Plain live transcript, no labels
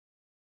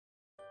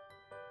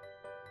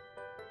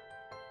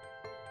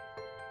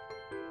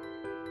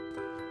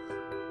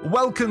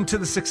Welcome to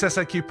the Success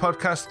IQ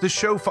podcast, the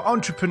show for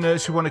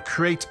entrepreneurs who want to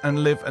create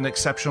and live an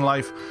exceptional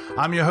life.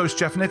 I'm your host,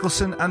 Jeff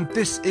Nicholson, and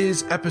this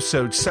is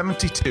episode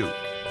 72.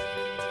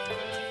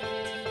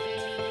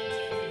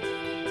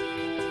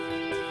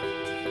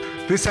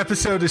 This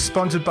episode is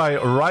sponsored by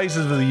Rise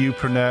of the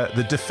Youpreneur,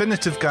 the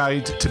definitive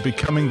guide to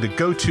becoming the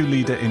go-to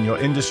leader in your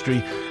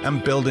industry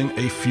and building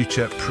a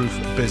future-proof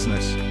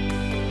business.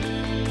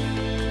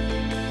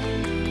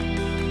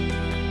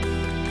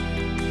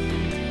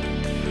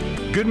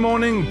 Good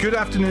morning, good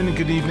afternoon, and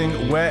good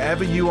evening,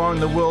 wherever you are in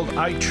the world.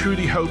 I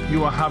truly hope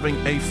you are having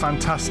a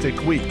fantastic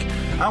week.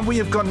 And we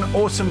have got an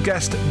awesome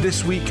guest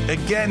this week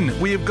again.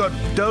 We have got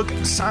Doug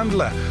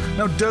Sandler.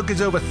 Now, Doug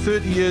has over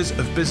 30 years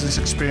of business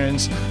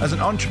experience as an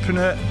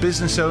entrepreneur,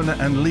 business owner,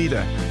 and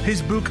leader.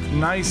 His book,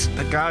 Nice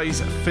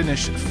Guys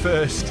Finish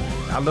First,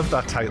 I love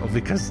that title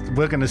because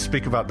we're going to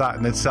speak about that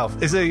in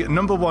itself, is a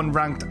 #1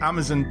 ranked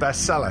Amazon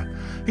bestseller.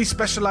 He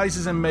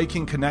specializes in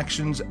making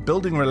connections,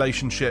 building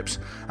relationships,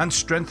 and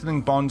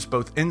strengthening bonds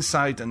both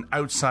inside and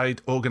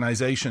outside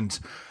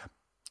organizations.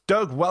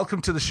 Doug,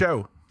 welcome to the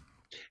show.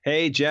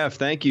 Hey, Jeff,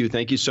 thank you.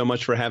 Thank you so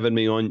much for having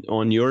me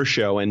on your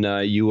show. And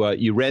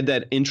you read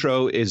that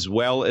intro as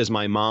well as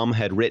my mom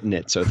had written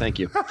it. So thank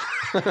you.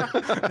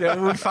 Yeah,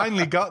 we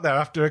finally got there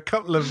after a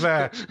couple of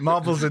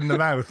marbles in the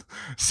mouth.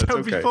 So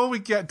okay. Before we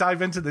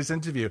dive into this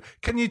interview,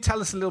 can you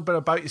tell us a little bit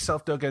about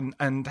yourself, Doug,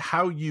 and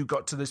how you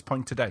got to this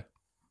point today?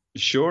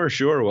 Sure.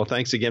 Well,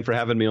 thanks again for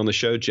having me on the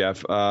show,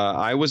 Jeff.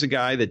 I was a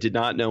guy that did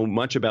not know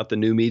much about the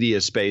new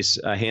media space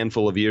a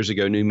handful of years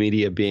ago, new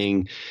media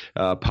being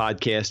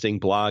podcasting,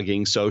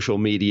 blogging, social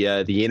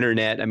media, the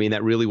internet. I mean,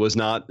 that really was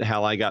not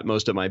how I got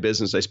most of my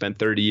business. I spent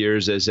 30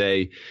 years as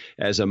a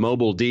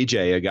mobile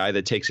DJ, a guy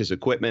that takes his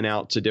equipment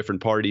out to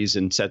different parties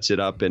and sets it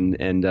up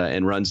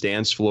and runs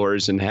dance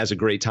floors and has a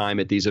great time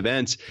at these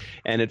events.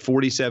 And at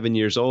 47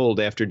 years old,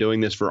 after doing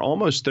this for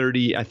almost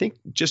 30, I think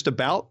just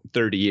about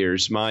 30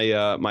 years,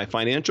 my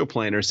financial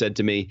planner said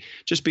to me,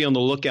 just be on the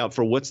lookout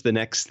for what's the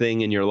next thing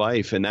in your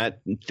life. And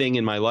that thing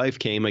in my life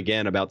came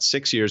again about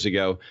 6 years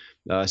ago.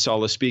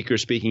 Saw a speaker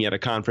speaking at a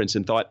conference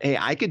and thought, hey,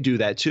 I could do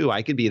that too.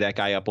 I could be that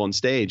guy up on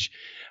stage.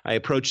 I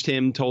approached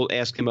him,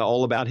 asked him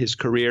all about his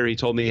career. He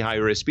told me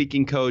hire a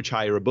speaking coach,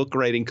 hire a book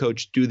writing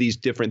coach, do these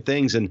different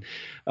things. And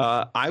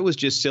I was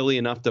just silly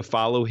enough to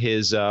follow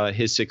his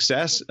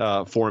success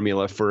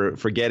formula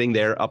for getting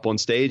there up on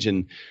stage.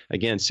 And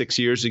again, 6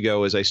 years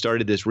ago, as I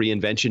started this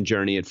reinvention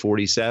journey at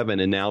 47,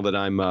 and now that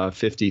I'm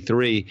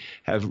 53,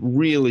 have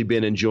really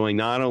been enjoying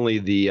not only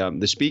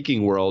the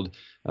speaking world,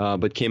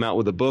 but came out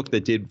with a book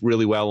that did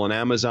really well on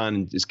Amazon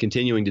and is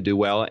continuing to do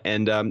well,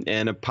 and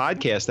a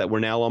podcast that we're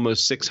now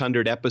almost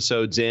 600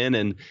 episodes in,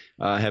 and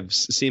have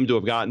seemed to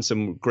have gotten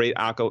some great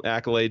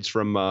accolades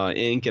from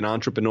Inc. and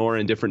Entrepreneur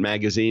and different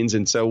magazines.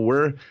 And so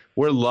we're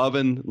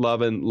loving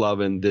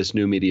this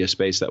new media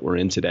space that we're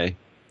in today.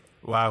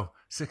 Wow,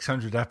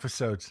 600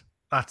 episodes.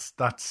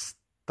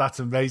 That's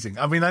amazing.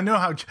 I mean, I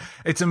know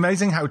it's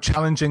amazing how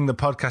challenging the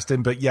podcast is,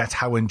 but yet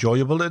how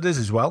enjoyable it is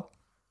as well.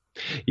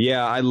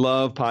 Yeah, I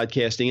love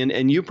podcasting,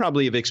 and you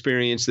probably have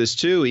experienced this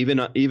too.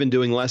 Even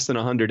doing less than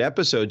 100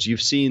 episodes,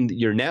 you've seen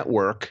your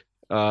network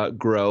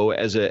grow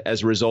as a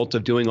result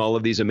of doing all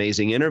of these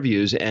amazing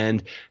interviews,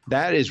 and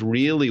that is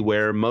really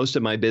where most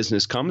of my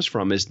business comes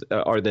from. Is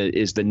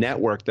the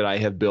network that I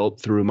have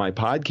built through my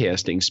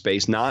podcasting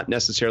space, not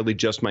necessarily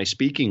just my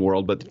speaking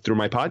world, but through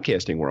my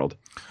podcasting world.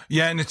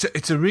 Yeah, and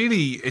it's a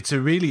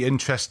really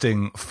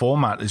interesting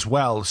format as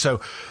well. So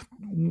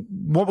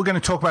what we're going to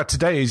talk about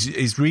today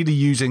is really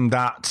using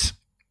that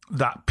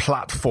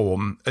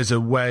platform as a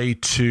way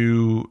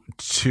to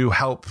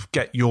help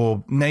get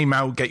your name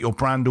out, get your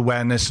brand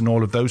awareness, and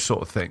all of those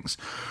sort of things.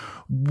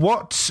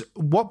 What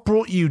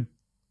brought you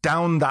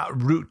down that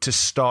route to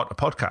start a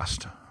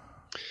podcast?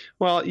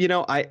 Well,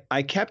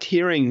 I kept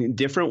hearing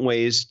different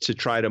ways to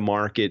try to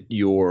market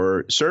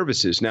your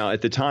services. Now,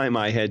 at the time,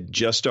 I had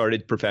just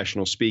started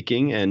professional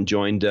speaking and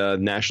joined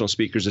National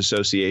Speakers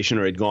Association,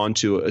 or had gone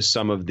to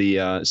some of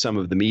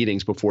the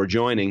meetings before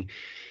joining.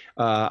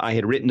 I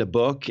had written a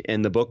book,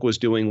 and the book was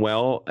doing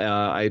well.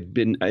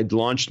 I'd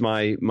launched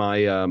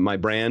my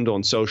brand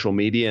on social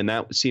media, and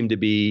that seemed to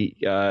be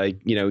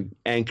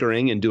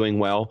anchoring and doing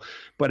well.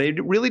 But I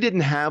really didn't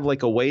have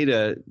like a way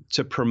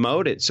to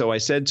promote it. So I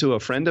said to a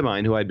friend of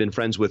mine who I'd been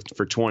friends with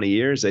for 20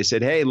 years, I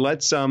said, hey,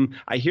 let's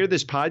I hear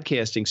this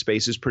podcasting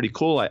space is pretty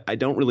cool. I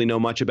don't really know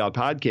much about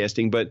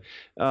podcasting, but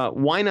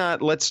why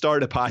not let's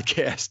start a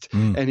podcast?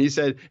 And he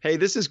said, hey,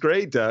 this is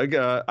great, Doug.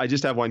 I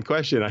just have one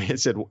question. I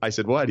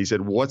said, what? He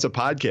said, what's a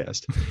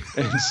podcast?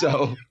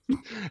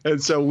 And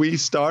so we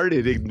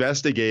started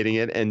investigating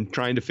it and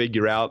trying to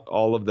figure out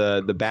all of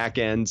the back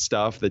end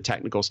stuff, the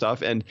technical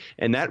stuff. And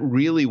that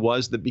really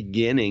was the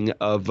beginning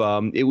of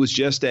it was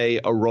just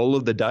a roll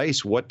of the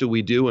dice. What do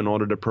we do in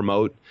order to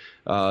promote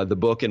the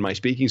book and my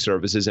speaking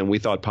services? And we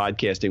thought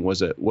podcasting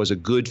was a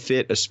good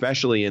fit,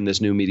 especially in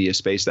this new media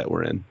space that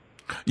we're in.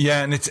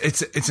 Yeah, and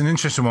it's an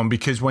interesting one,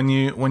 because when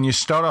you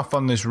start off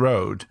on this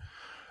road,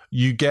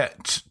 you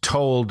get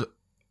told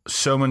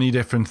so many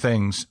different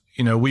things.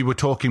 we were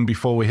talking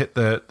before we hit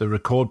the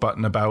record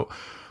button about,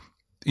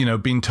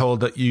 being told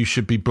that you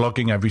should be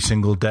blogging every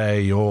single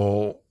day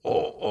or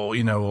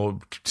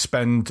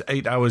spend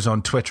 8 hours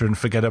on Twitter and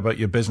forget about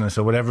your business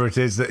or whatever it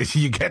is that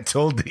you get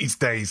told these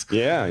days.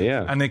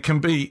 Yeah. And it can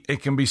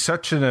be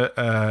such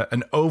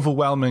an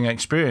overwhelming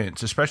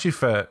experience, especially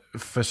for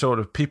sort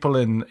of people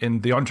in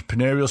the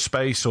entrepreneurial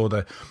space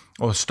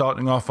or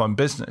starting off on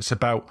business,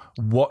 about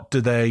what do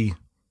they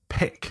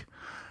pick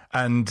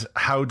and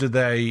how do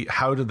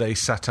they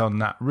set on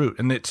that route.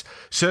 And it's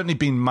certainly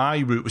been my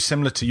route. It was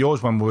similar to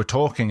yours when we were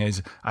talking,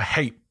 is I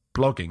hate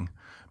blogging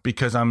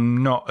because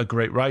I'm not a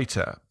great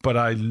writer, but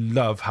I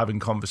love having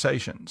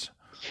conversations.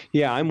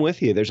 Yeah, I'm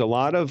with you. There's a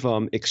lot of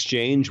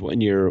exchange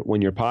when you're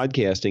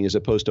podcasting as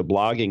opposed to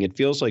blogging. It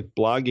feels like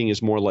blogging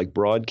is more like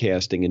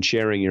broadcasting and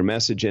sharing your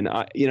message. And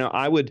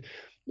I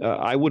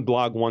would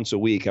blog once a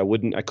week.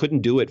 I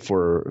couldn't do it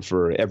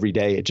for every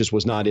day. It just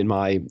was not in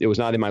my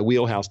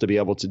wheelhouse to be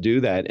able to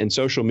do that. And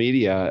social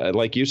media,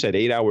 like you said,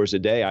 8 hours a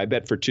day. I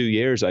bet for 2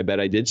 years, I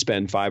did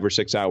spend 5 or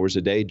 6 hours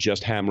a day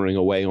just hammering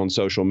away on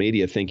social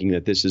media, thinking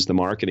that this is the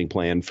marketing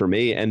plan for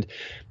me. And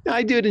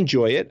I did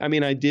enjoy it. I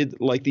mean, I did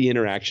like the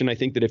interaction. I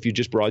think that if you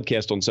just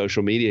broadcast on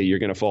social media, you're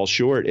going to fall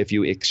short. If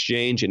you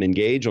exchange and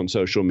engage on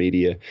social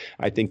media,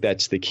 I think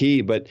that's the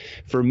key. But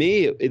for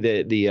me,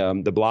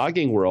 the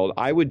blogging world,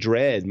 I would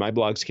dread. My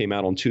blogs came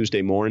out on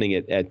Tuesday morning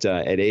at 8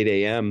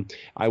 a.m.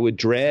 I would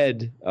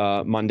dread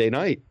Monday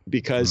night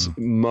because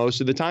most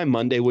of the time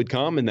Monday would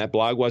come and that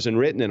blog wasn't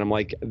written. And I'm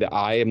like,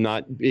 I am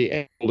not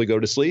able to go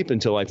to sleep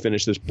until I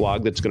finish this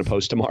blog that's going to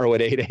post tomorrow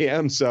at 8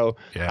 a.m. So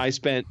I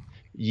spent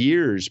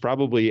years,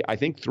 probably, I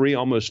think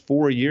almost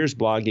 4 years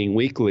blogging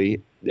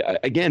weekly.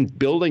 Again,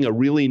 building a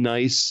really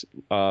nice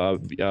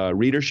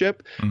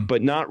readership,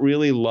 but not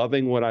really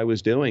loving what I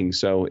was doing.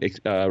 So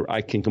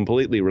I can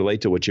completely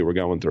relate to what you were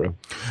going through.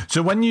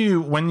 So when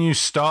you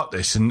start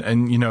this, and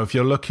if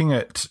you're looking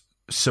at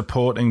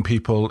supporting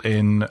people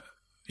in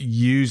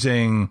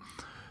using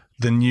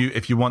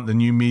if you want the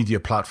new media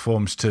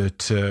platforms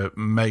to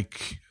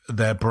make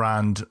their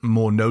brand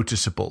more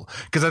noticeable,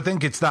 because I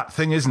think it's that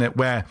thing, isn't it,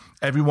 where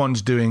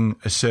everyone's doing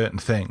a certain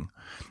thing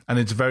and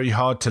it's very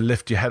hard to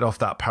lift your head off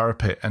that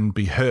parapet and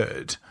be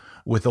heard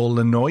with all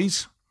the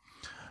noise.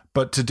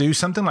 But to do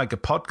something like a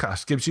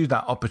podcast gives you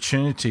that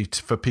opportunity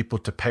for people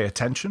to pay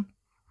attention.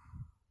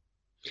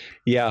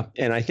 Yeah.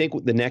 And I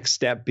think the next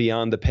step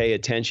beyond the pay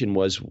attention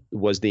was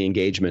the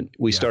engagement.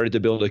 We started to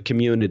build a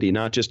community,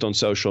 not just on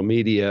social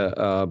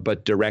media,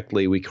 but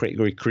directly. We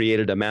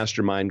created a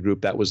mastermind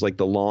group that was like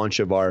the launch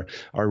of our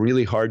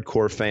really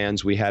hardcore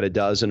fans. We had a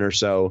dozen or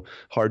so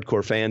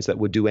hardcore fans that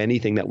would do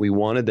anything that we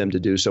wanted them to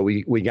do. So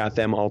we got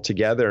them all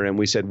together and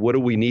we said, what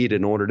do we need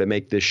in order to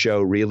make this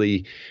show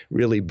really,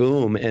 really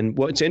boom? And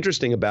what's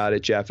interesting about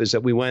it, Jeff, is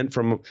that we went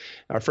from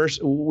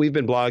we've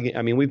been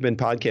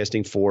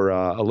podcasting for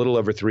a little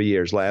over 3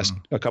 years.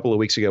 A couple of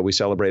weeks ago, we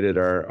celebrated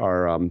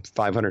our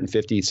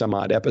 550 some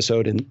odd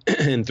episode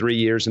in 3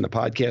 years in the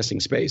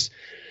podcasting space.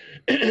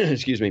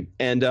 Excuse me.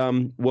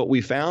 And what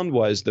we found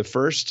was the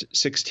first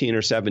 16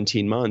 or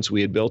 17 months, we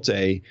had built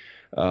a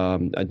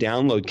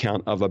download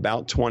count of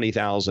about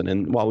 20,000.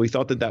 And while we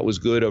thought that was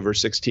good over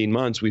 16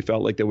 months, we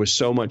felt like there was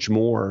so much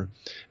more.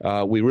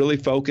 We really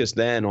focused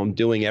then on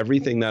doing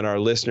everything that our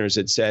listeners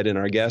had said and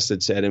our guests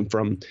had said. And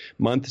from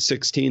month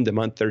 16 to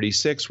month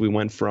 36, we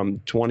went from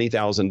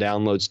 20,000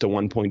 downloads to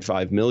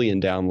 1.5 million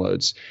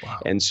downloads. Wow.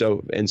 And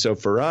so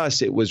for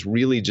us, it was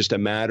really just a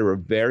matter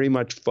of very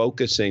much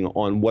focusing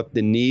on what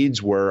the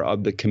needs were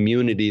of the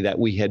community that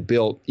we had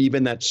built,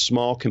 even that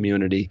small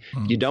community.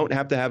 You don't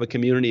have to have a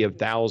community of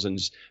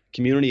thousands.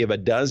 Community of a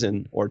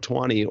dozen or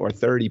 20 or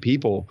 30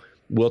 people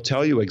will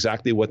tell you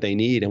exactly what they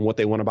need and what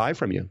they want to buy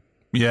from you.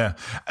 Yeah.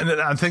 And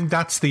I think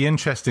that's the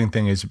interesting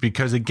thing, is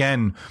because,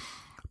 again,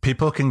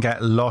 people can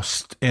get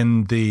lost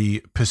in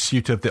the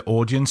pursuit of the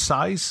audience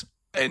size.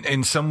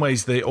 In some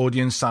ways, the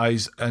audience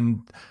size,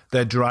 and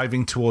they're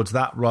driving towards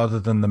that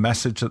rather than the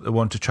message that they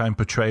want to try and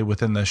portray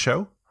within their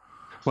show.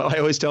 Well, I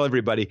always tell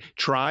everybody,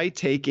 try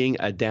taking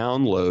a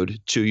download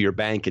to your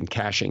bank and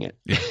cashing it.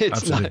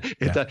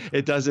 Yeah,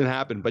 It doesn't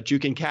happen, but you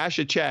can cash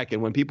a check.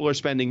 And when people are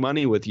spending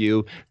money with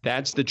you,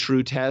 that's the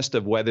true test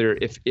of whether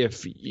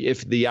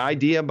if the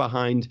idea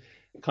behind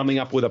coming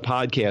up with a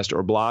podcast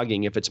or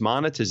blogging, if it's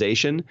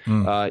monetization,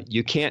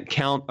 you can't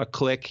count a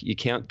click, you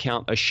can't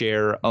count a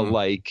share, a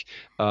like,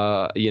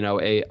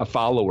 a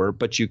follower,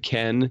 but you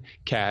can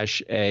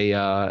cash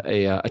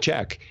a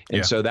check.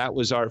 And so that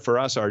was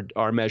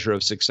our measure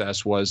of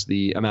success was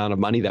the amount of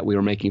money that we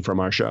were making from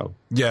our show.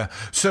 Yeah.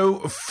 So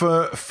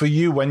for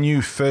you, when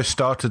you first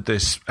started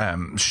this,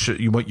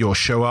 your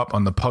show up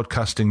on the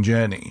podcasting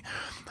journey,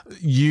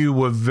 you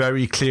were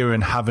very clear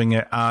in having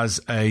it as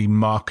a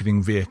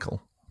marketing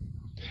vehicle.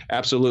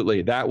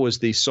 Absolutely. That was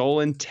the sole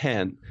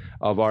intent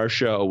of our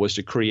show, was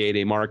to create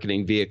a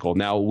marketing vehicle.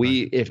 Now,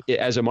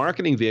 as a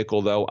marketing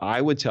vehicle, though,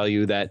 I would tell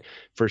you that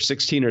for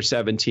 16 or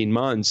 17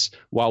 months,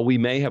 while we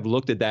may have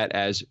looked at that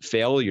as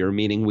failure,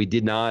 meaning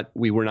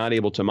we were not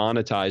able to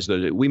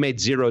monetize, we made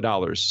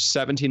 $0.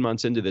 17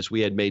 months into this,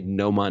 we had made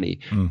no money.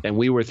 And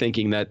we were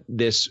thinking that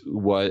this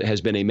has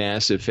been a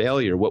massive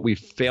failure. What we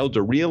failed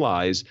to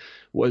realize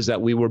was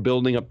that we were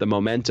building up the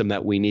momentum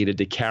that we needed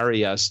to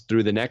carry us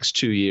through the next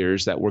 2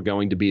 years that were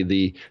going to be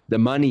the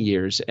money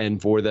years.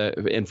 And for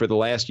the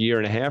last year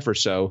and a half or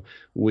so,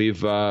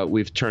 we've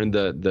turned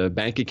the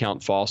bank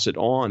account faucet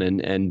on,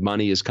 and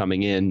money is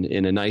coming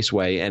in a nice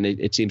way, and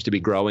it seems to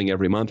be growing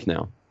every month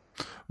now.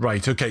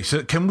 Right. Okay.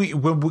 So can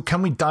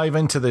we dive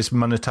into this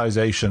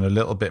monetization a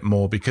little bit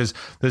more, because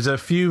there's a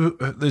few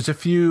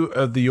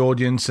of the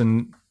audience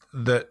and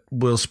that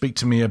will speak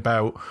to me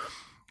about,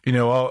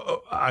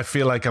 I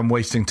feel like I'm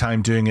wasting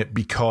time doing it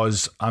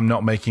because I'm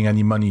not making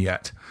any money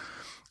yet.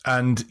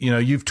 And,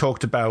 you've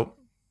talked about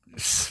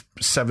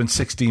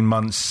 16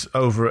 months,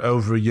 over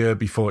a year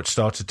before it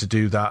started to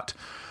do that.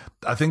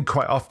 I think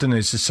quite often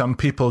is some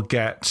people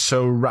get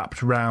so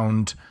wrapped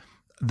around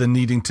the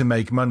needing to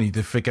make money,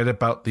 they forget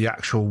about the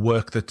actual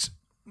work that's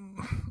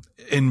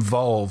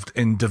involved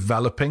in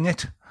developing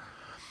it.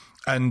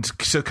 And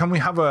so can we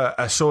have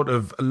a sort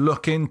of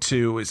look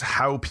into is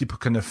how people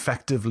can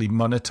effectively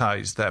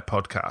monetize their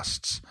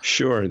podcasts?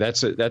 Sure.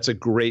 That's a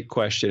great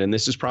question. And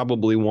this is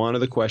probably one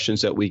of the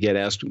questions that we get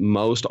asked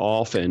most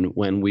often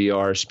when we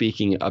are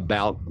speaking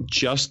about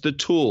just the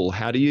tool.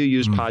 How do you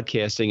use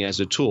podcasting as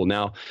a tool?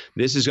 Now,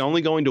 this is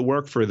only going to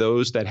work for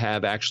those that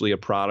have actually a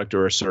product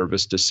or a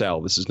service to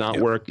sell. This does not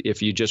work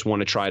if you just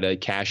want to try to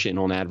cash in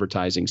on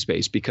advertising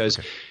space, because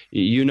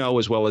you know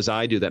as well as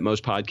I do that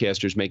most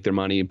podcasters make their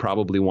money in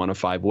probably one of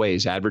 5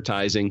 ways: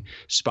 advertising,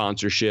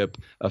 sponsorship,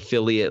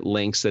 affiliate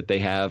links that they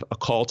have, a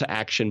call to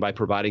action by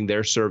providing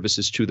their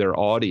services to their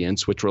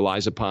audience, which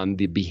relies upon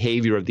the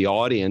behavior of the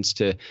audience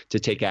to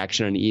take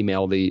action and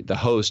email the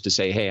host to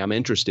say, hey, I'm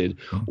interested,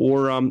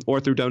 or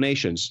through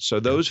donations. So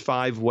those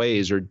 5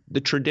 ways are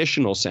the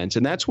traditional sense.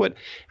 And that's what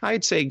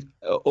I'd say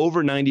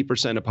over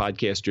 90% of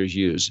podcasters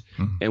use.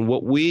 And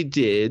what we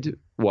did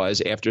was,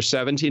 after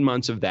 17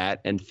 months of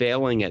that and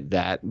failing at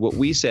that, what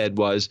we said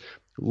was,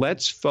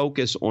 let's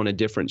focus on a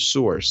different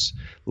source.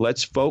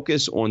 Let's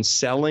focus on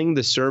selling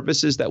the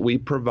services that we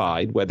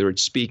provide, whether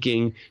it's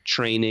speaking,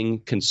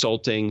 training,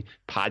 consulting,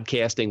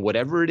 podcasting,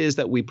 whatever it is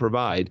that we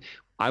provide.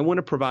 I want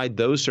to provide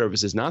those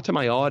services not to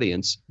my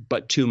audience,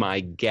 but to my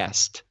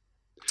guest.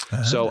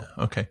 So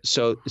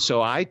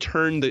I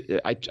turned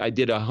I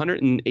did a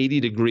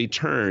 180-degree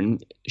turn,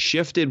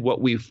 shifted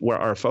where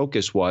our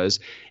focus was,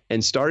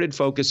 and started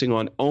focusing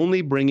on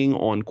only bringing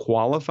on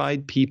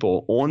qualified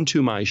people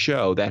onto my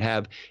show that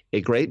have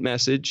a great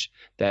message,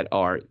 that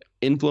are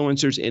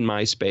influencers in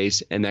my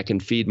space, and that can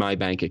feed my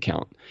bank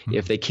account.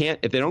 If they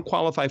don't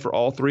qualify for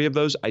all 3 of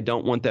those, I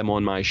don't want them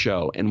on my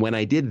show. And when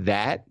I did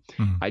that,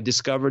 I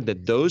discovered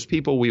that those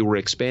people, we were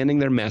expanding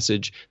their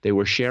message. They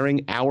were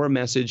sharing our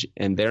message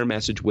and their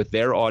message with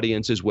their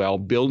audience as well,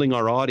 building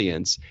our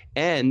audience.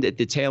 And at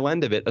the tail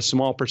end of it, a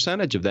small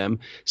percentage of them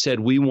said,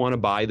 we want to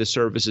buy the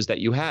services that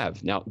you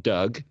have. Now,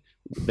 Doug,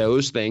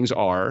 those things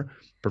are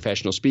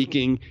professional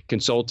speaking,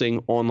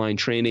 consulting, online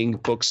training,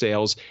 book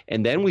sales.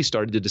 And then we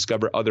started to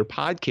discover other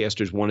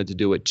podcasters wanted to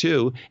do it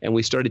too. And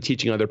we started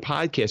teaching other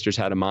podcasters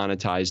how to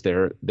monetize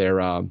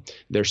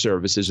their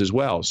services as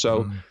well.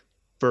 So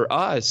for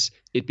us,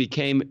 it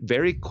became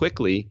very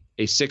quickly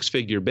a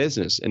 6-figure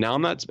business. And now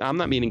I'm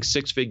not meaning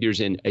 6 figures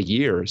in a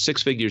year,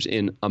 6 figures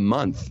in a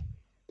month.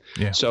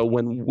 Yeah. So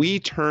when we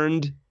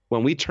turned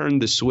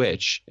the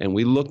switch and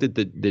we looked at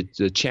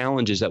the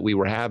challenges that we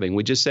were having,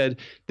 we just said,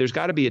 there's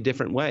got to be a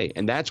different way.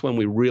 And that's when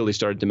we really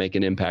started to make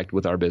an impact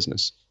with our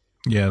business.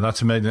 Yeah,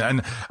 that's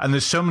amazing. And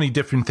there's so many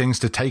different things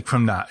to take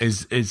from that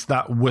is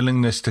that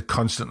willingness to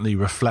constantly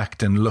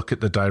reflect and look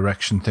at the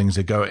direction things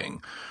are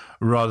going,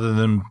 rather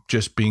than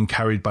just being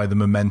carried by the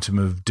momentum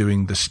of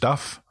doing the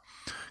stuff.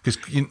 Because,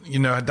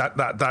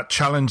 that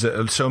challenge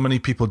that so many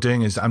people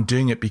doing is, I'm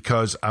doing it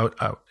because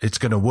it's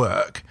going to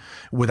work,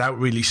 without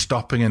really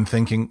stopping and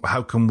thinking,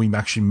 how can we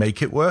actually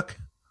make it work?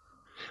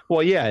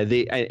 Well, yeah,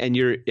 and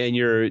you're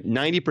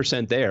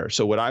 90% there.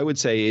 So what I would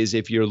say is,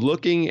 if you're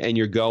looking and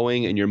you're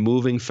going and you're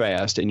moving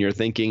fast and you're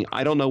thinking,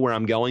 I don't know where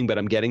I'm going, but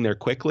I'm getting there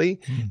quickly,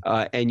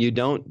 and you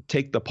don't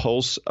take the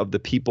pulse of the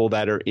people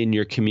that are in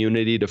your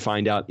community to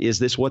find out, is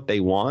this what they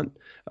want?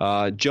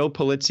 Joe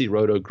Polizzi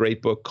wrote a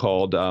great book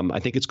called, I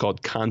think it's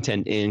called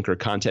Content Inc. or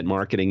Content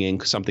Marketing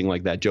Inc., something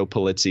like that. Joe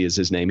Polizzi is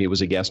his name. He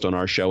was a guest on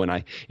our show, and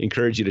I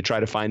encourage you to try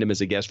to find him as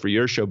a guest for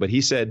your show. But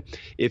he said,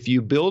 if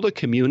you build a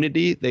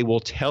community, they will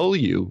tell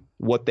you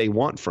what they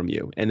want from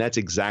you. And that's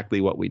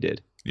exactly what we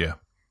did. Yeah.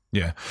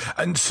 Yeah.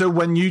 And so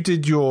when you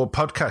did your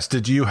podcast,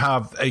 did you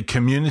have a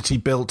community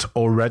built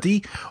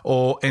already?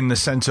 Or in the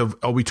sense of,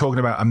 are we talking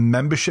about a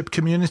membership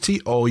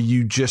community, or are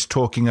you just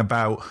talking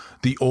about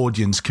the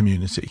audience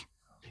community?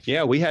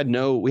 Yeah, we had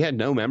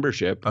no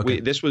membership. Okay.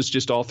 This was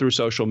just all through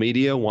social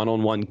media,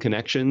 one-on-one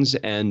connections,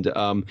 and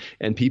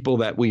people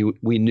that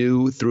we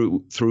knew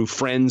through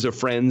friends of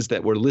friends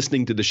that were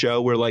listening to the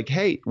show. Were like,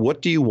 hey,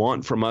 what do you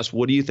want from us?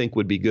 What do you think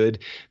would be good?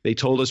 They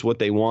told us what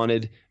they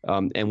wanted,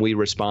 and we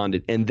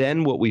responded. And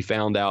then what we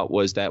found out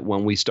was that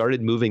when we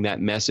started moving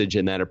that message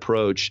and that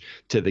approach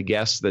to the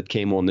guests that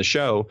came on the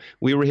show,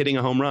 we were hitting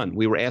a home run.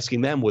 We were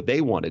asking them what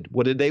they wanted.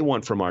 What did they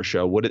want from our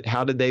show?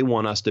 How did they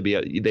want us to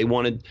be? They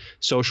wanted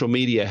social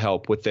media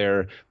help with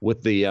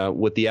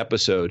the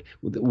episode.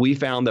 We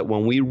found that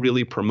when we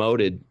really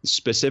promoted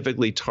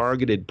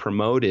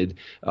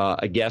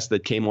a guest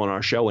that came on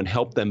our show and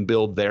helped them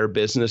build their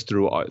business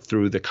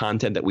through the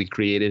content that we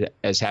created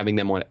as having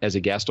them on as a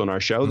guest on our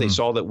show, they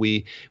saw that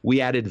we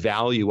added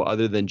value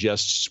other than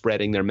just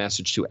spreading their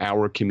message to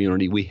our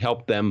community. We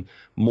helped them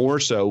more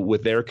so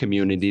with their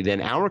community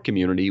than our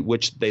community,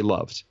 which they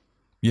loved.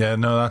 Yeah,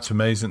 no, that's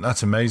amazing.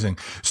 That's amazing.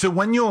 So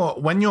when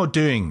you're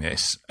doing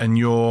this and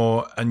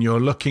you're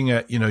looking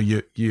at,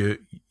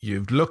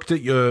 you've looked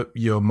at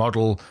your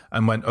model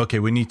and went, okay,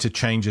 we need to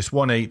change this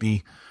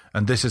 180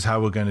 and this is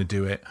how we're going to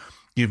do it.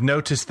 You've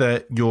noticed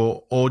that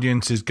your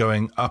audience is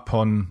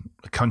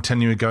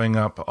continually going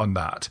up on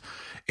that.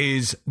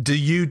 Did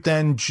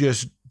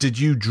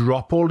you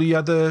drop all the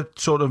other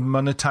sort of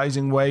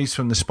monetizing ways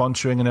from the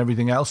sponsoring and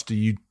everything else? Do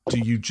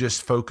you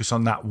just focus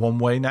on that one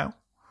way now?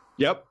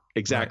 Yep.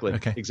 Exactly.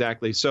 Right. Okay.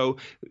 Exactly. So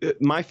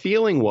my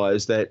feeling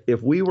was that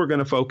if we were going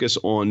to focus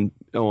on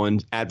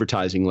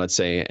advertising, let's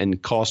say,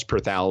 and cost per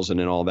thousand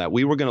and all that,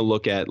 we were going to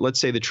look at, let's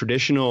say, the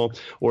traditional,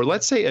 or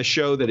let's say a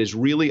show that is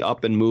really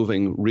up and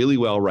moving really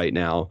well right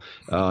now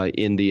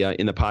in the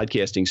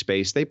podcasting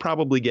space. They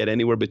probably get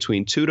anywhere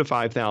between 2,000 to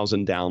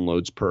 5,000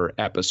 downloads per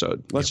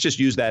episode. Let's just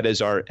use that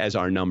as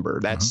our number.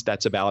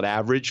 That's about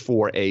average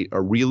for a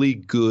really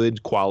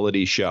good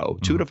quality show.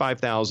 2,000 to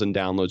 5,000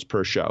 downloads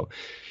per show.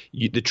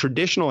 The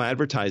traditional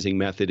advertising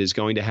method is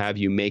going to have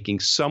you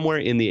making somewhere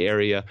in the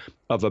area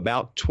of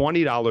about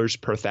 $20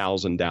 per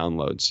thousand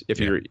downloads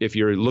if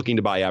you're looking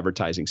to buy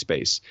advertising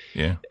space.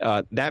 Yeah.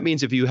 That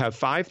means if you have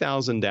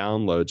 5,000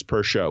 downloads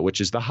per show,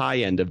 which is the high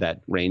end of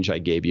that range I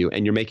gave you,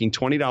 and you're making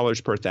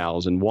 $20 per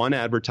thousand, one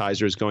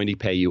advertiser is going to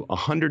pay you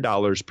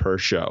 $100 per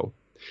show.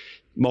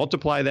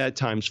 Multiply that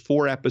times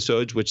 4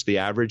 episodes, which the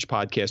average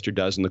podcaster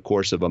does in the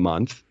course of a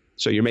month.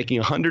 So you're making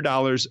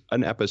 $100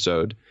 an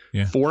episode,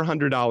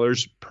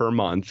 $400 per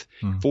month,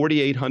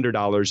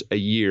 $4,800 a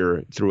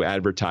year through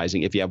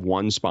advertising if you have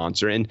one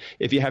sponsor. And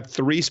if you have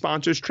 3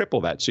 sponsors, triple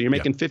that. So you're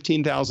making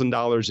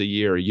 $15,000 a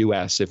year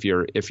US if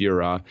you're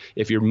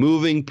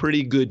moving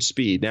pretty good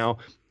speed. Now,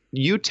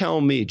 you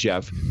tell me,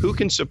 Jeff, who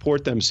can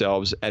support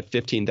themselves at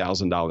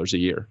 $15,000 a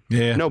year?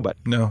 Yeah. Nobody.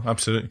 No,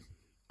 absolutely.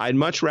 I'd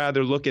much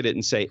rather look at it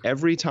and say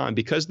every time,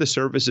 because the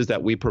services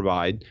that we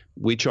provide,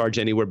 we charge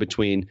anywhere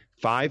between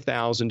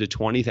 $5,000 to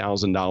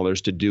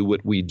 $20,000 to do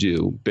what we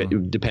do,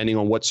 depending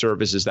on what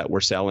services that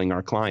we're selling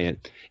our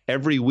client.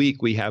 Every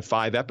week we have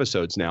 5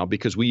 episodes now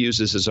because we use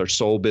this as our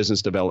sole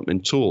business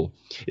development tool.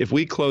 If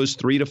we close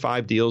 3 to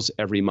 5 deals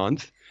every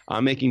month,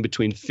 I'm making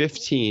between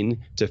 $15,000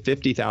 to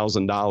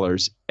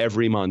 $50,000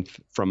 every month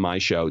from my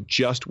show,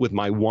 just with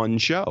my one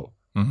show.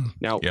 Mm-hmm.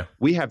 Now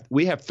we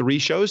have 3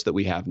 shows that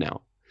we have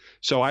now.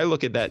 So I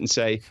look at that and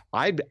say,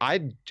 I'd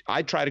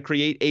try to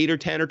create 8 or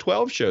 10 or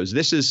 12 shows.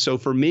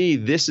 For me,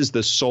 this is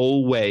the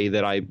sole way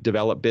that I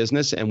develop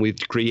business. And we've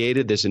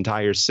created this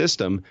entire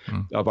system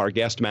of our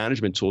guest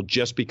management tool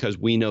just because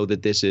we know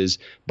that this is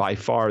by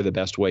far the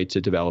best way to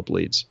develop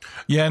leads.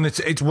 Yeah. And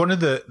it's one of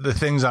the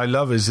things I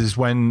love is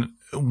when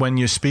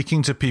you're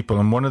speaking to people,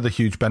 and one of the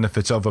huge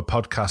benefits of a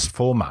podcast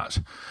format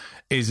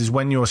is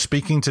when you're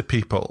speaking to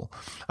people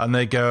and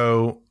they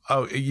go,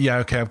 oh, yeah,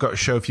 okay, I've got a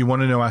show. If you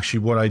want to know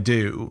actually what I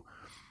do,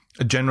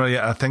 generally,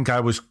 I think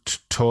I was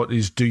taught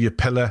is do your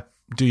pillar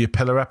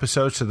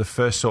episodes. So the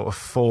first sort of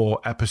 4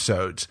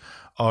 episodes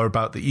are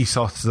about the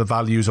ethos, the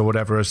values, or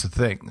whatever as the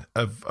thing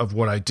of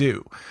what I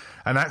do.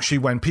 And actually,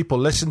 when people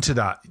listen to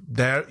that,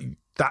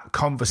 that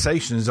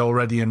conversation is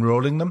already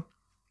enrolling them.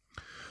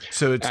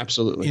 So it's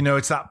absolutely,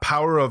 it's that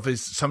power of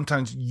is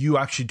sometimes you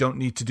actually don't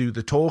need to do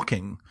the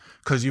talking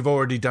because you've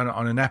already done it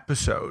on an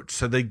episode.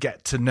 So they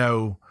get to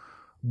know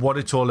what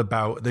it's all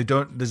about.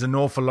 There's an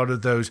awful lot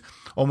of those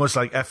almost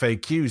like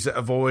FAQs that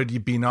have already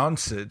been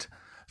answered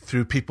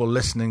through people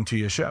listening to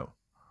your show.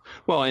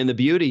 Well, and the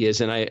beauty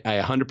is, and I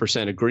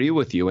 100% agree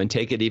with you, and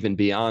take it even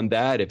beyond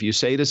that. If you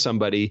say to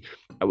somebody,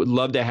 I would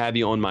love to have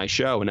you on my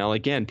show. Now,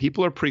 again,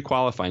 people are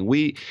pre-qualifying.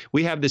 We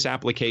have this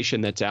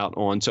application that's out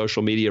on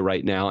social media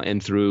right now,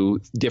 and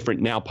through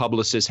different, now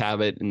publicists have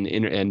it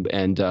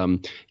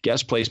and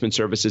guest placement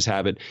services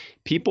have it.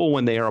 People,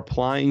 when they are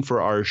applying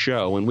for our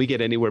show, and we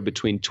get anywhere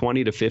between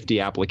 20 to 50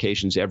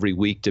 applications every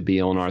week to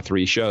be on our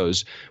 3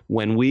 shows,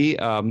 when we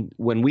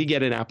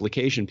get an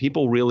application,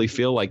 people really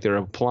feel like they're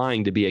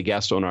applying to be a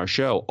guest on our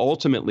show.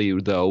 Ultimately,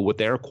 though, what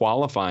they're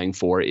qualifying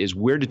for is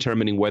we're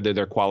determining whether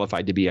they're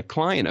qualified to be a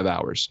client of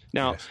ours.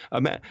 Now,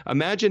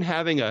 imagine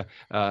having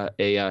an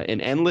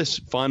endless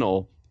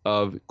funnel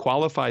of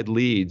qualified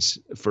leads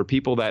for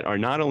people that are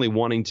not only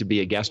wanting to be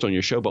a guest on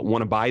your show, but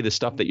want to buy the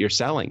stuff that you're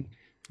selling.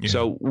 Yeah.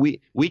 So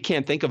we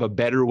can't think of a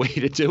better way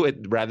to do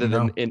it rather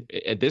than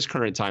at this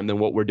current time than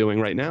what we're doing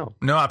right now.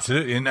 No,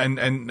 absolutely. And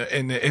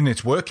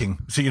it's working.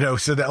 So,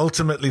 so that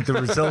ultimately the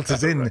result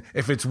is in.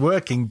 If it's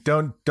working,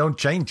 don't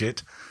change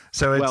it.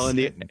 So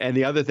it's, and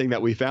the other thing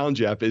that we found,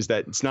 Jeff, is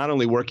that it's not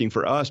only working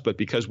for us, but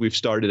because we've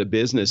started a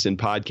business in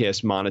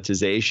podcast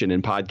monetization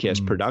and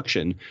podcast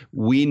production,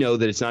 we know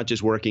that it's not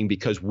just working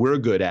because we're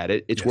good at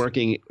it. It's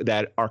working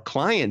that our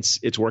clients,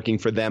 it's working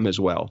for them as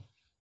well.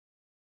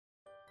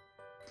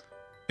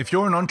 If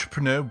you're an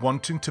entrepreneur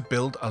wanting to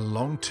build a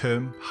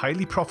long-term,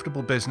 highly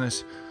profitable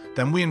business,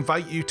 then we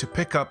invite you to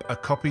pick up a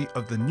copy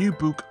of the new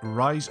book,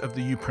 Rise of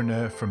the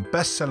Youpreneur, from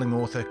best-selling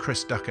author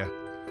Chris Ducker.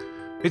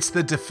 It's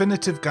the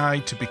definitive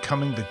guide to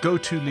becoming the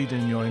go-to leader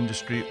in your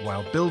industry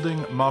while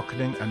building,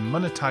 marketing, and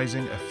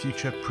monetizing a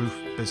future-proof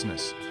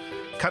business,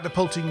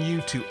 catapulting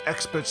you to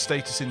expert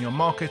status in your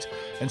market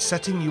and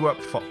setting you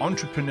up for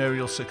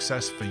entrepreneurial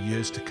success for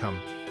years to come.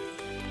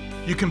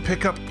 You can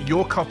pick up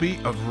your copy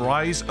of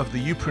Rise of the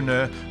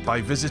Youpreneur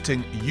by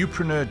visiting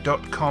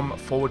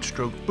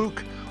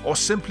youpreneur.com/book or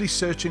simply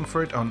searching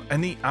for it on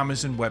any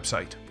Amazon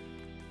website.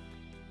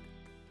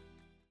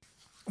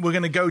 We're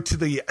going to go to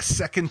the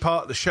second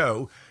part of the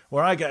show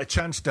where I get a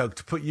chance, Doug,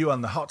 to put you on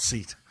the hot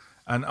seat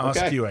and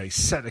ask you a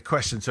set of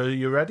questions. So are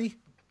you ready?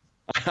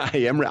 I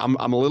am.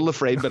 I'm a little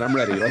afraid, but I'm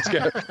ready. Let's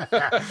go.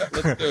 Let's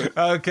do it.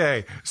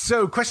 Okay.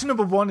 So question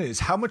number 1 is,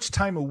 how much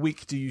time a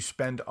week do you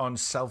spend on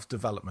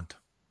self-development?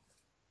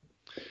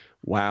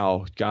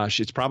 Wow, gosh,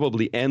 it's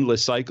probably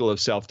endless cycle of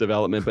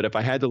self-development. But if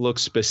I had to look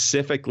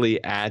specifically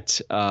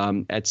at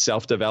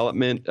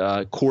self-development,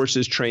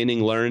 courses,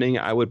 training, learning,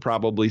 I would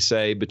probably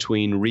say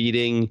between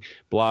reading,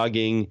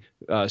 blogging,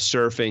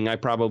 surfing, I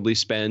probably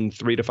spend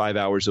 3 to 5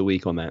 hours a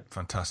week on that.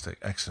 Fantastic.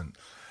 Excellent.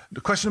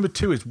 The question number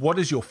 2 is, what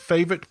is your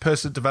favorite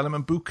personal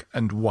development book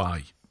and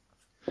why?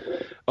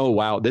 Oh,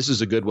 wow. This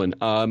is a good one.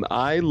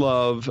 I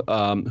love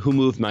Who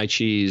Moved My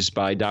Cheese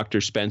by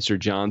Dr. Spencer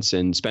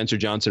Johnson. Spencer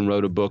Johnson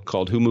wrote a book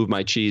called Who Moved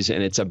My Cheese,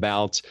 and it's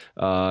about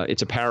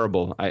it's a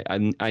parable.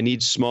 I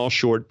need small,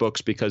 short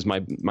books because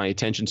my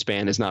attention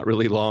span is not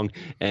really long,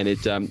 and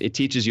it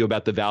teaches you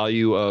about the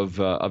value of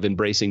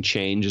embracing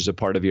change as a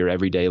part of your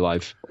everyday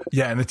life.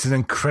 Yeah, and it's an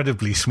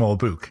incredibly small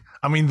book.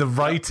 I mean, the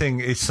writing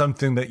is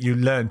something that you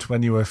learned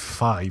when you were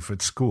 5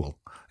 at school.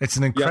 It's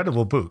an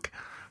incredible book.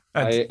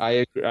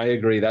 I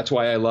agree. That's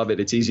why I love it.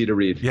 It's easy to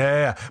read.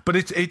 Yeah. But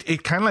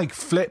it kind of like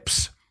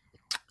flips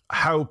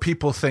how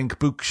people think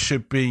books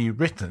should be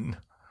written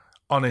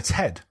on its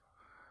head.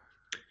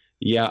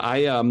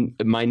 Yeah,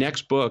 my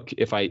next book,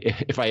 if I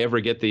ever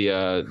get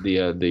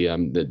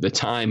the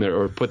time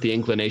or put the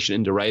inclination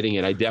into writing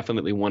it, I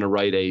definitely want to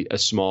write a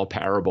small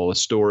parable, a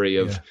story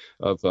of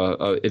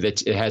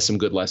it has some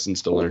good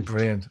lessons to learn.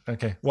 Brilliant.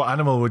 Okay, what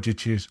animal would you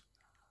choose?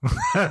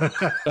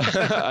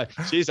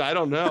 Geez, I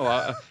don't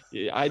know.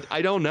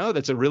 I don't know.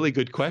 That's a really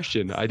good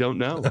question. I don't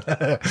know.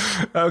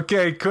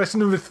 Okay,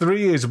 question number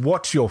 3 is,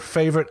 what's your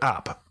favorite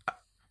app?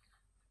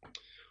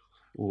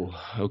 Ooh,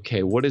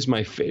 okay, what is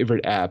my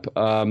favorite app?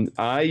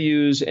 I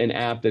use an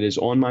app that is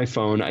on my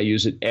phone. I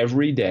use it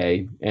every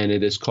day, and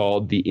it is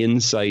called the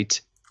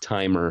Insight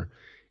Timer.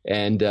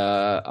 And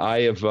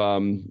I have,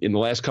 in the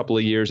last couple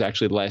of years,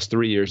 actually the last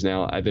 3 years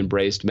now, I've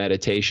embraced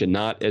meditation,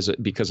 not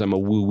because I'm a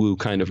woo-woo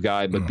kind of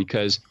guy, but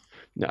because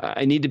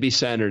I need to be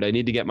centered. I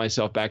need to get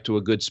myself back to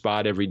a good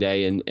spot every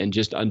day and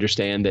just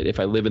understand that if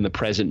I live in the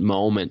present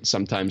moment,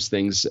 sometimes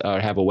things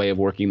have a way of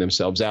working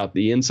themselves out.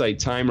 The Insight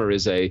Timer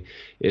is a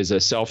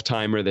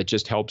self-timer that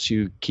just helps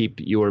you keep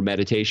your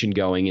meditation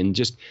going. And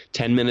just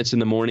 10 minutes in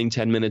the morning,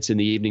 10 minutes in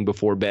the evening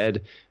before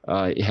bed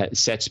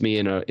sets me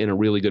in a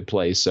really good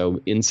place.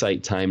 So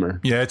Insight Timer.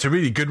 Yeah, it's a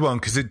really good one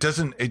because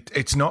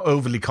it's not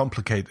overly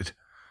complicated.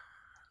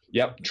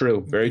 Yep,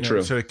 true, very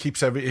true. So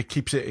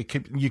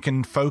you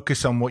can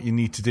focus on what you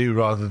need to do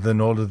rather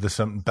than all of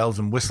the bells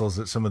and whistles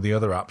that some of the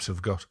other apps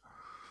have got.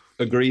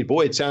 Agreed.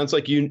 Boy, it sounds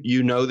like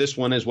you know this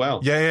one as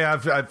well. Yeah,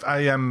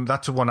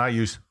 that's the one I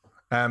use.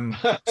 So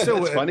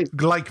that's funny.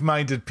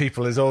 Like-minded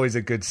people is always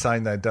a good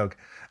sign there, Doug.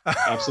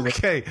 Absolutely.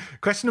 Okay,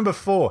 question number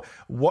 4.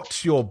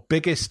 What's your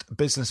biggest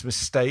business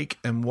mistake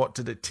and what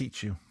did it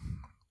teach you?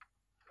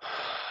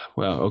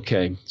 Well,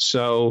 okay.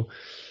 So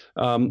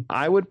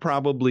I would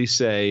probably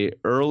say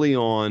early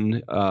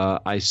on,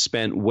 I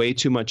spent way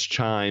too much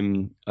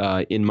time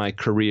in my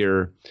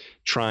career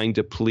trying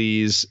to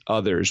please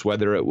others,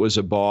 whether it was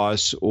a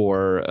boss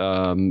or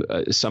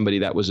somebody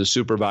that was a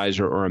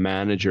supervisor or a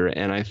manager.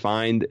 And I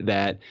find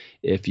that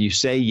if you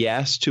say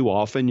yes too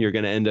often, you're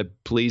going to end up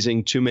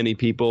pleasing too many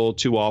people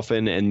too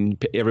often,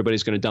 and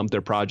everybody's going to dump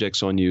their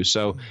projects on you.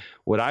 So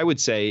what I would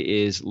say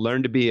is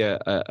learn to be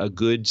a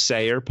good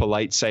sayer,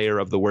 polite sayer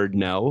of the word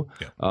no.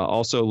 Yeah.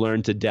 Also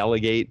learn to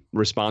delegate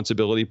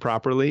responsibility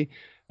properly.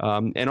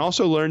 And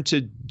also learn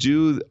to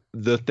do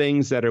the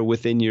things that are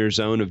within your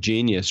zone of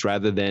genius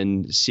rather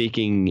than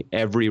seeking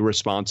every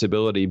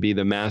responsibility. Be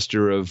the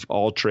master of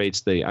all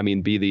traits. Be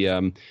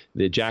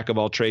the jack of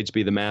all trades.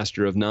 Be the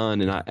master of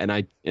none. And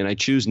I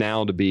choose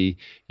now to be,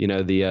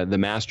 the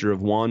master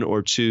of one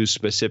or two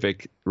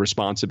specific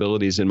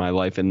responsibilities in my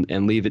life,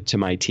 and leave it to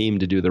my team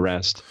to do the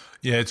rest.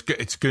 Yeah,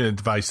 it's good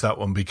advice, that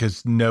one,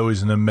 because no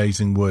is an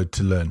amazing word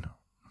to learn.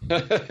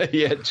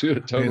 Yeah,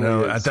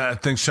 totally. I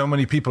think so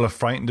many people are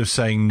frightened of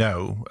saying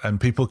no, and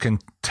people can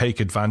take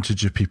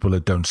advantage of people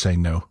that don't say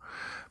no.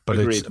 But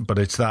Agreed.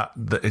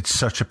 It's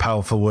such a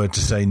powerful word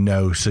to say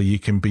no, so you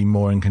can be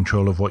more in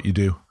control of what you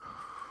do.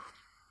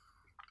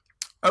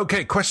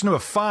 Okay, question number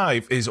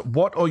 5 is,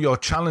 what are your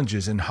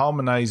challenges in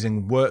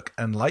harmonizing work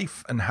and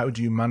life, and how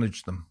do you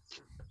manage them?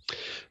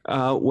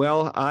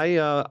 Well,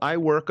 I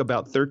work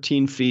about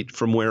 13 feet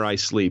from where I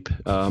sleep.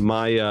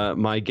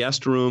 My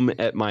guest room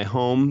at my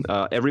home.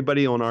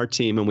 Everybody on our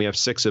team, and we have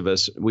 6 of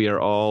us. We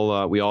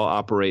all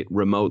operate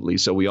remotely,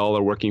 so we all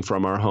are working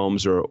from our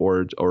homes or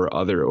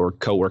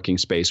co-working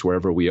space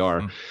wherever we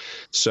are.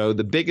 So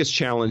the biggest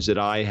challenge that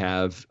I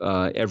have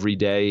every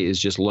day is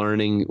just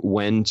learning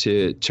when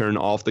to turn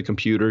off the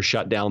computer,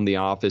 shut down the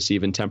office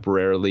even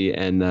temporarily,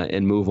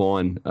 and move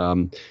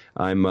on.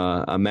 I'm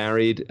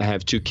married. I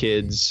have 2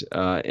 kids,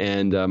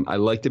 and I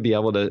like to be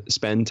able to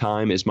spend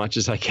time as much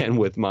as I can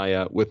with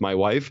my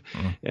wife.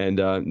 And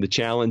the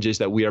challenge is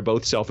that we are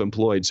both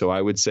self-employed. So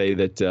I would say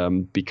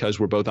that because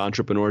we're both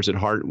entrepreneurs at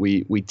heart,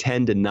 we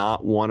tend to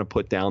not want to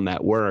put down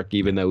that work,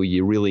 even though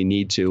you really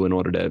need to in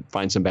order to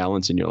find some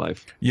balance in your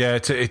life. Yeah,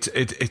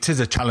 it is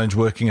a challenge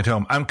working at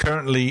home. I'm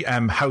currently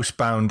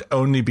housebound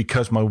only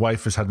because my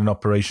wife has had an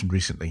operation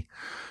recently.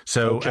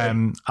 So okay.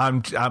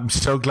 I'm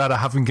so glad I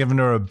haven't given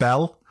her a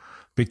bell.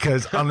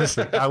 Because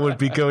honestly, I would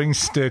be going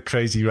stir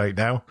crazy right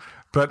now.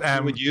 But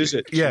she would use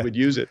it. She would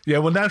use it. Yeah.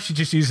 Well, now she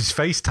just uses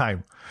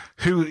FaceTime.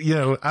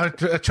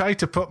 I tried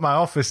to put my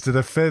office to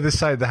the further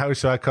side of the house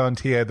so I can't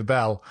hear the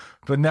bell.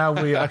 But now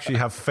we actually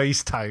have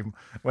FaceTime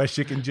where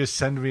she can just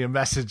send me a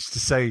message to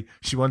say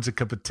she wants a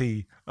cup of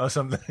tea or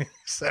something.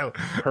 So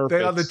Perfect.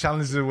 They are the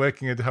challenges of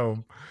working at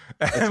home.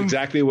 That's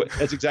exactly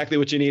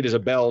what you need is a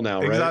bell now,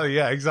 right? Exactly.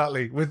 Yeah.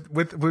 Exactly.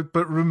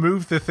 But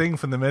remove the thing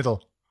from the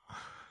middle.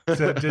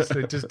 So it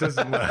just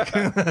doesn't work.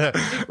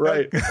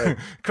 Right.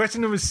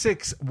 Question number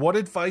 6. What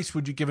advice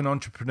would you give an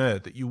entrepreneur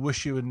that you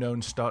wish you had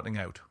known starting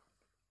out?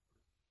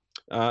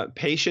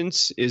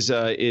 Patience is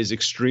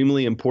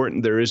extremely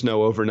important. There is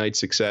no overnight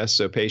success,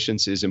 so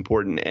patience is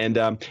important, and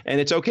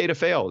it's okay to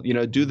fail.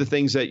 Do the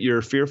things that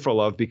you're fearful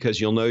of,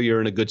 because you'll know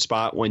you're in a good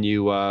spot when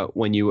you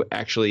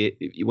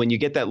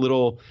get that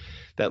little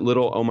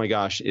oh my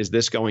gosh, is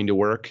this going to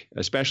work?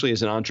 Especially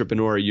as an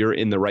entrepreneur, you're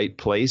in the right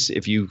place.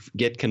 If you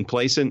get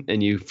complacent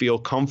and you feel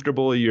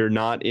comfortable, you're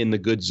not in the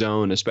good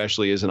zone,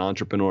 especially as an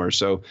entrepreneur.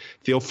 So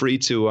feel free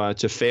to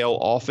fail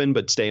often,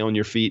 but stay on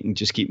your feet and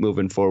just keep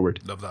moving forward.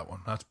 Love that one.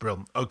 That's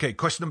brilliant. Okay,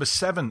 question number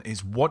 7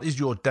 is, what is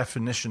your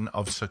definition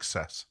of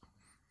success?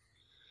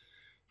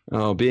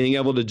 Being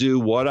able to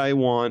do what I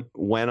want,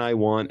 when I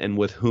want, and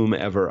with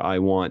whomever I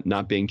want.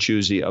 Not being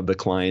choosy of the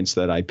clients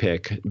that I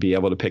pick. Be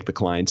able to pick the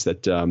clients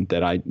that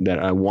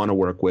I want to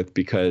work with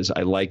because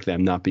I like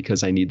them, not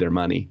because I need their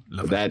money.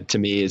 That to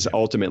me is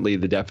ultimately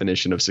the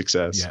definition of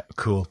success. Yeah,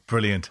 cool,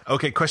 brilliant.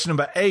 Okay, question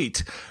number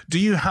 8: do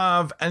you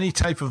have any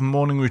type of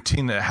morning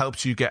routine that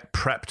helps you get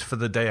prepped for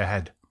the day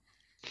ahead?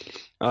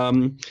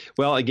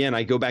 Well, again,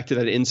 I go back to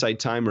that insight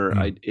timer.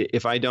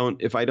 If I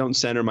don't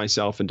center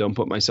myself and don't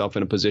put myself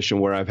in a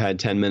position where I've had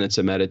 10 minutes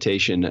of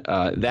meditation,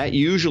 that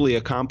usually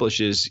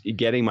accomplishes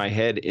getting my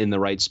head in the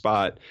right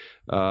spot.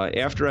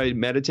 After I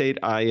meditate,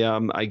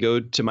 I go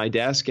to my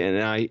desk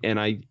and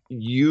I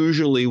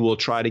usually will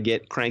try to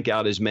crank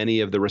out as many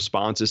of the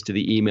responses to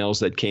the emails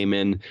that came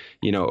in,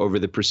 over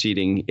the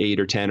preceding 8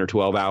 or 10 or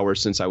 12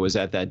 hours since I was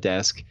at that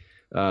desk.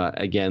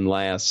 Again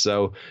last.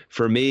 So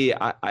for me,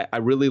 I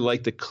really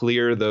like to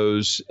clear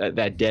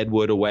that dead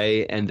wood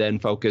away and then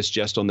focus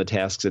just on the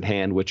tasks at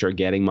hand, which are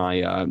getting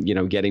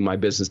my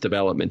business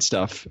development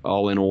stuff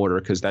all in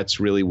order, because that's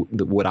really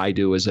what I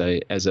do as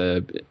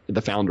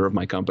the founder of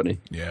my company.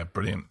 Yeah,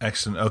 brilliant,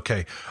 excellent.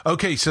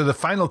 Okay. So the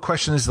final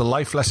question is the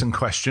life lesson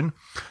question.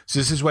 So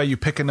this is where you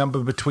pick a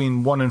number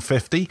between 1 and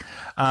 50,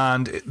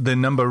 and the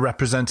number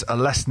represents a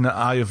lesson that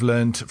I have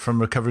learned from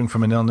recovering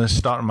from an illness,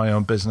 starting my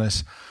own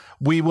business.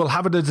 We will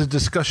have it as a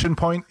discussion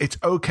point. It's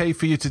okay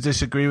for you to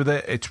disagree with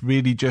it. It's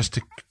really just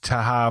to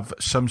have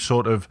some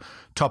sort of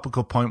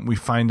topical point. We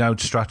find out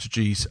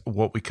strategies,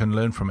 what we can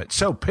learn from it.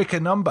 So pick a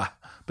number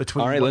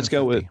between. All right, let's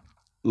go with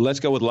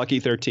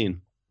lucky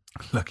 13.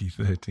 Lucky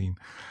 13.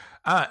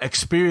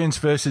 Experience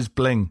versus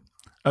bling.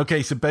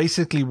 Okay, so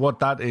basically what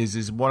that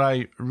is what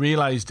I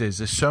realized is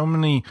there's so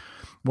many.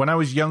 When I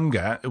was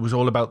younger, it was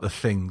all about the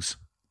things.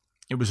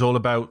 It was all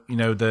about,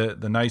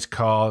 the nice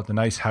car, the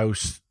nice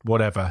house,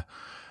 whatever.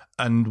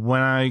 And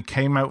when I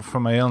came out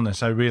from my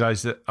illness, I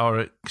realized that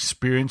our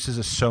experiences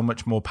are so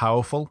much more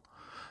powerful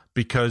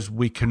because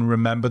we can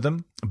remember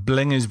them.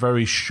 Bling is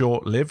very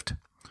short-lived.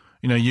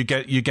 You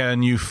get a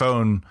new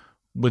phone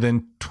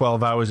within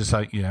 12 hours, it's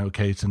like, yeah,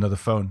 okay, it's another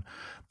phone.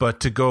 But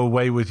to go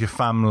away with your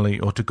family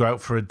or to go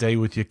out for a day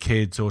with your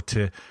kids or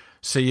to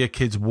see your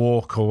kids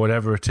walk or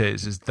whatever it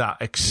is that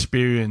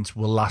experience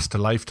will last a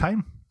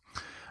lifetime.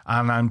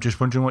 And I'm just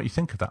wondering what you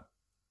think of that.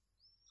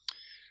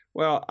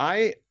 Well,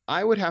 I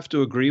would have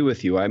to agree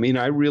with you. I mean,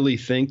 I really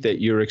think that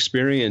your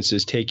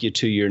experiences take you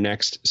to your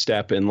next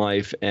step in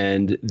life,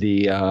 and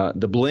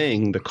the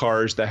bling, the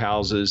cars, the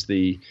houses,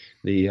 the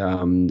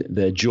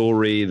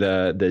jewelry,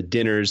 the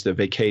dinners, the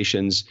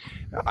vacations.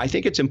 I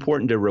think it's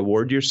important to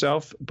reward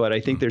yourself, but I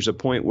think there's a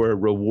point where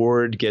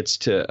reward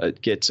gets a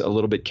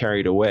little bit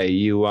carried away.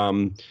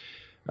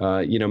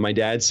 My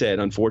dad said,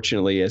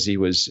 unfortunately, as he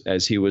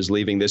was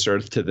leaving this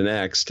earth to the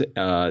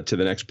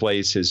next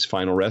place, his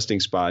final resting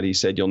spot, he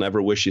said, "You'll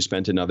never wish you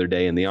spent another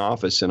day in the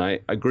office." And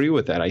I agree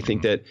with that. I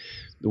think that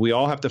we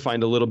all have to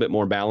find a little bit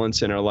more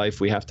balance in our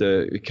life. We have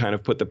to kind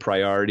of put the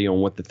priority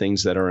on what the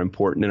things that are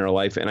important in our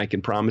life. And I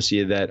can promise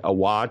you that a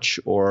watch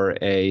or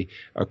a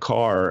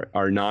car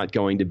are not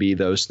going to be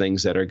those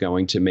things that are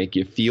going to make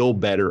you feel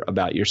better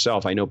about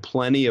yourself. I know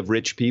plenty of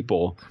rich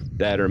people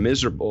that are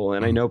miserable,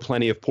 and I know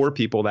plenty of poor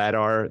people that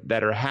are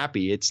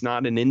happy. It's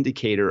not an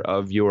indicator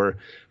of your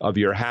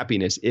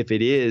happiness. If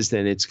it is,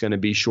 then it's going to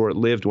be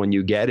short-lived when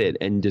you get it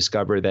and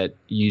discover that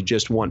you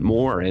just want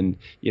more. And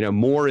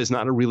more is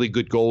not a really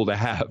good goal to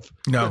have.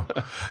 No,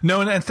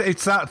 and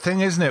it's that thing,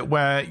 isn't it?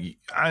 Where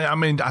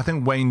I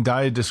think Wayne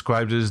Dyer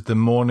described it as the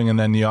morning and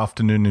then the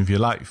afternoon of your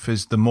life.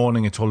 Is the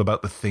morning, it's all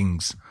about the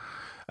things.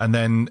 And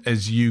then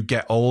as you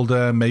get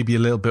older, maybe a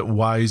little bit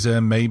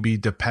wiser, maybe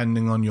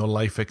depending on your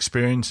life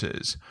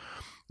experiences,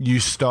 you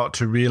start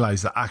to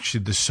realize that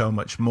actually there's so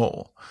much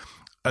more.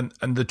 And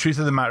the truth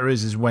of the matter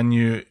is when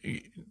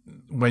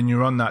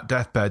you're on that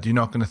deathbed, you're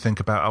not going to think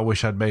about, I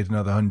wish I'd made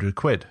another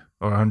 £100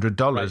 or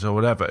 $100 or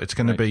whatever. It's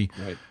going to be,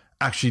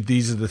 actually,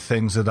 these are the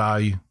things that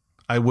I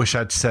wish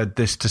I'd said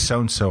this to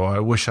so-and-so, or I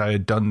wish I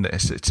had done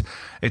this.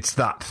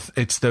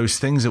 It's those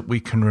things that we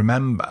can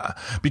remember.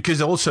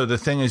 Because also the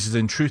thing is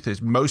in truth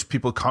is most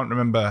people can't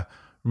remember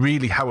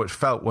really how it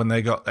felt when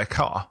they got their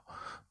car,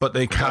 but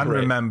they can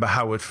remember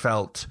how it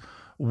felt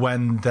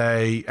when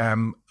they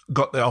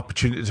got the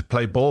opportunity to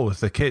play ball with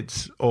their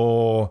kids,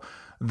 or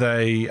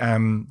they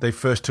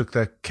first took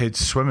their kids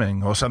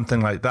swimming or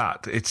something like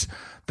that.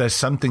 There's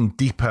something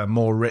deeper,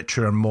 more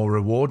richer and more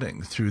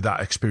rewarding through that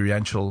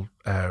experiential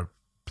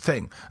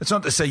thing. It's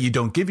not to say you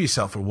don't give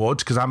yourself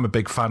rewards, because I'm a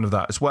big fan of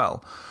that as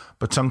well.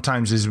 But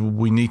sometimes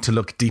we need to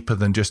look deeper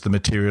than just the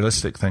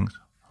materialistic things.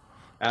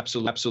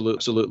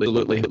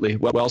 Absolutely.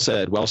 Well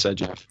said,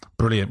 Jeff.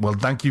 Brilliant. Well,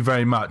 thank you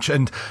very much.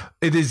 And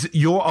it is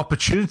your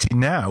opportunity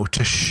now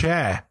to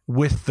share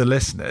with the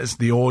listeners,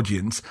 the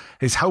audience,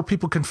 is how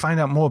people can find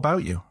out more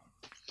about you.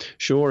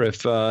 Sure.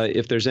 If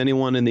there's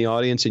anyone in the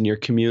audience in your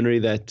community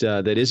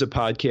that is a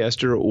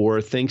podcaster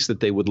or thinks that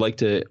they would like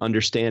to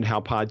understand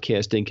how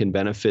podcasting can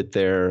benefit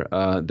their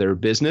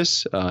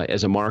business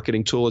as a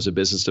marketing tool, as a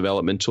business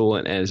development tool,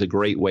 and as a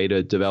great way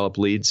to develop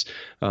leads,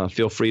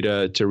 feel free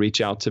to reach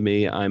out to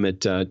me. I'm at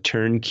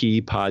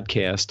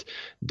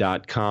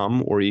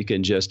turnkeypodcast.com, or you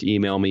can just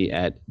email me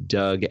at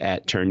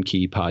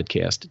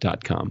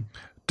doug@turnkeypodcast.com.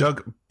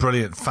 Doug,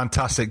 brilliant,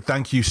 fantastic.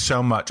 Thank you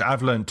so much.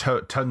 I've learned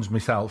tons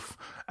myself,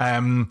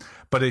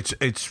 but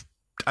it's.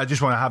 I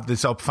just want to have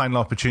this final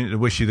opportunity to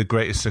wish you the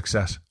greatest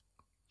success.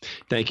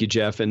 Thank you,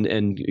 Jeff,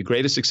 and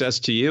greatest success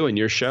to you and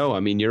your show. I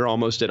mean, you're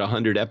almost at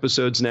 100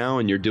 episodes now,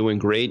 and you're doing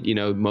great.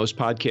 Most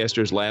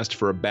podcasters last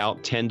for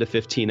about 10 to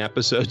 15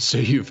 episodes, so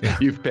you've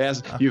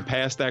passed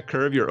that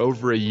curve. You're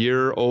over a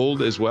year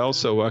old as well,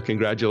 so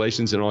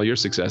congratulations on all your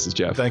successes,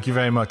 Jeff. Thank you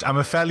very much. I'm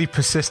a fairly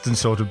persistent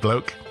sort of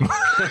bloke.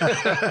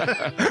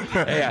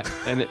 Yeah,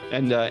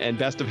 and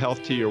best of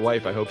health to your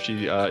wife. I hope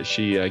she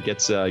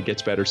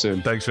gets better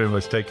soon. Thanks very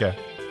much. Take care.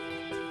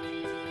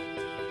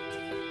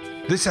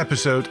 This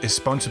episode is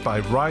sponsored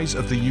by Rise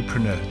of the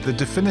Youpreneur, the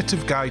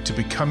definitive guide to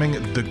becoming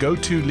the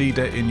go-to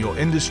leader in your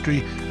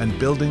industry and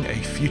building a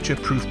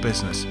future-proof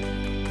business.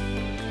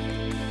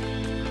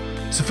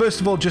 So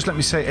first of all, just let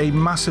me say a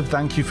massive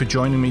thank you for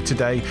joining me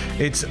today.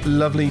 It's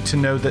lovely to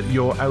know that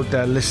you're out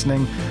there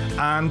listening,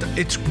 and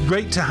it's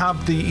great to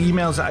have the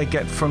emails that I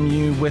get from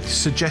you with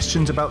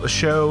suggestions about the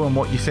show and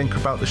what you think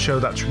about the show.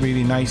 That's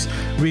really nice.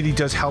 Really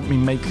does help me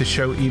make the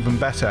show even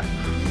better.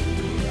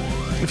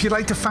 If you'd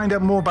like to find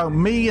out more about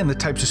me and the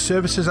types of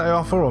services I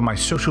offer or my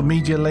social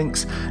media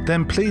links,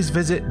 then please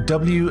visit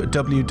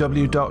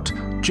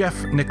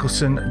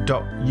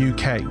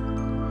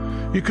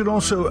www.jeffnicholson.uk. You can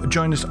also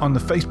join us on the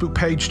Facebook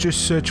page.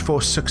 Just search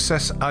for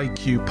Success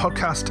IQ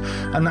Podcast,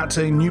 and that's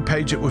a new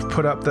page that we've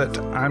put up that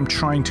I'm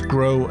trying to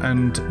grow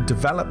and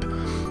develop.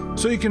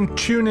 So you can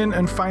tune in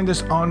and find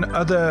us on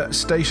other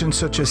stations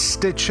such as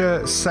Stitcher,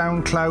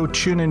 SoundCloud,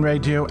 TuneIn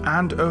Radio,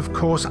 and of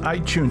course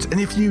iTunes.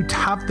 And if you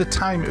have the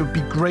time, it would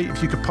be great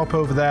if you could pop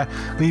over there,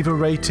 leave a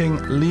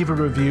rating, leave a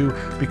review,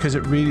 because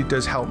it really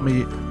does help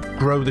me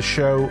grow the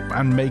show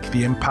and make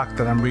the impact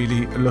that I'm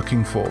really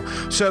looking for.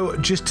 So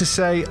just to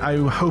say, I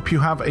hope you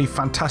have a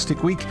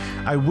fantastic week.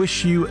 I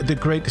wish you the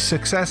greatest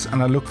success,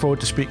 and I look forward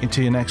to speaking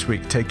to you next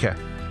week. Take care.